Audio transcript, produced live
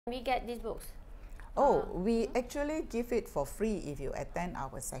we get these books? Oh, we actually give it for free if you attend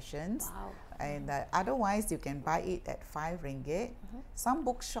our sessions. Wow. And otherwise, you can buy it at ringgit. Some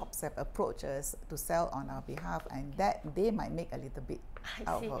bookshops have approached us to sell on our behalf, and that they might make a little bit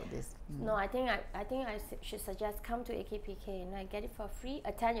out of this. No, I think I should suggest come to AKPK and get it for free.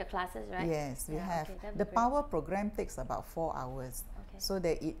 Attend your classes, right? Yes, we have. Okay, The power program takes about 4 hours, so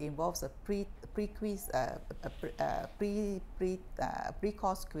that it involves a pre-quiz,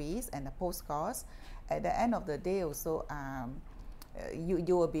 pre-course quiz and a post-course. At the end of the day, also.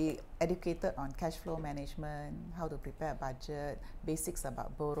 You will be educated on cash flow management, how to prepare a budget, basics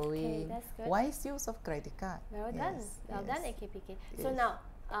about borrowing, that's good. wise use of credit card. Well done, well done, AKPK. So now,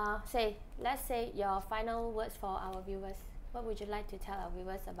 let's say your final words for our viewers. What would you like to tell our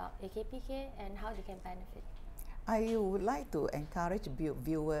viewers about AKPK and how they can benefit? I would like to encourage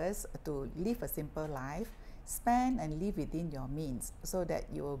viewers to live a simple life, spend and live within your means, so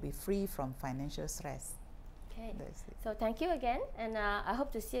that you will be free from financial stress. Okay, so thank you again, and I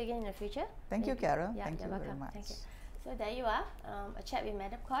hope to see you again in the future. Thank you, Carol. Yeah, thank you welcome. very much. Thank you. So there you are, a chat with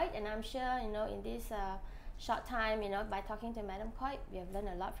Madam Coit, and I'm sure in this short time, by talking to Madam Coit, we have learned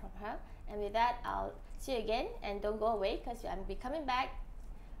a lot from her. And with that, I'll see you again, and don't go away because I'll be coming back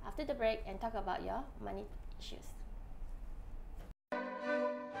after the break and talk about your money issues.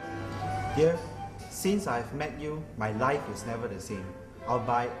 Dear, since I've met you, my life is never the same. I'll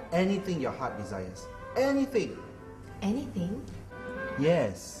buy anything your heart desires. Anything. Anything?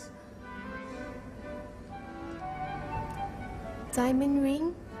 Yes. Diamond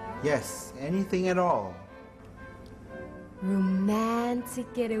ring? Yes, anything at all. Romantic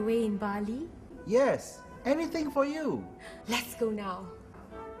getaway in Bali? Yes, anything for you. Let's go now.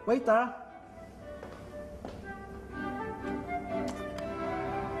 Waiter.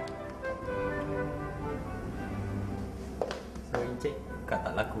 So, Encik, kat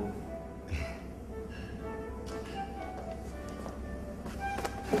tak laku.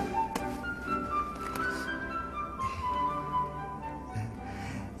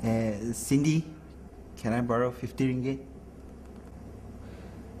 Cindy, can I borrow 50 ringgit?